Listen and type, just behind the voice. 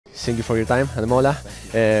Thank you for your time, Ademola.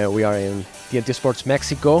 We are in TNT Sports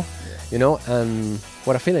Mexico, you know, and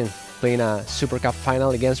what a feeling playing a Supercup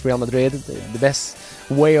final against Real Madrid. The best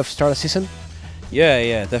way of start a season.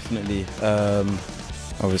 Yeah, definitely.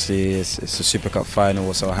 Obviously, it's a Supercup final.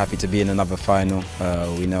 We're so happy to be in another final.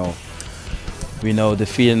 We know the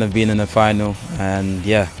feeling of being in a final, and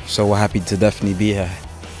yeah, so we're happy to definitely be here.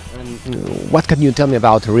 And what can you tell me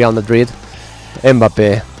about Real Madrid?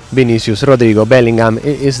 Mbappé, Vinicius, Rodrigo, Bellingham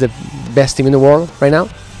is the best team in the world right now.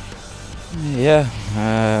 Yeah,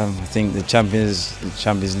 I think the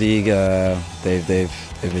Champions League,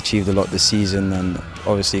 they've achieved a lot this season, and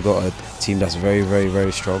obviously got a team that's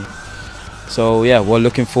very strong. So yeah, we're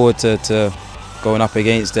looking forward to going up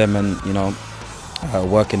against them, and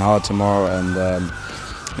working hard tomorrow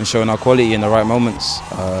and showing our quality in the right moments.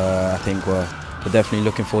 I think we're definitely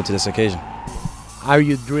looking forward to this occasion. Are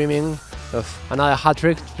you dreaming of another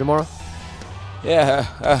hat-trick tomorrow? Yeah,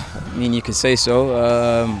 I mean, you could say so.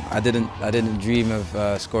 I didn't dream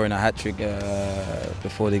of scoring a hat-trick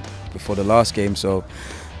before the last game, so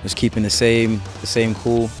just keeping the same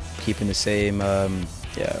cool, keeping the same how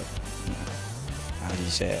do you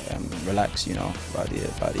say it, relaxed, about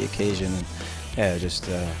the occasion, and yeah, just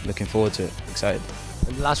looking forward to it, excited.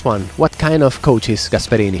 And the last one, what kind of coach is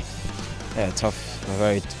Gasperini? Yeah, tough, a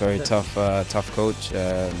very tough coach.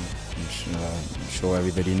 I'm sure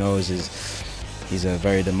everybody knows he's a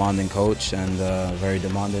very demanding coach, and very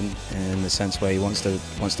demanding in the sense where he wants the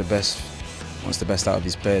best out of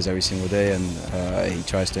his players every single day, and he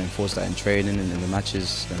tries to enforce that in training and in the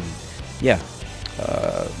matches. And yeah,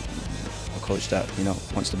 a coach that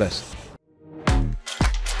wants the best.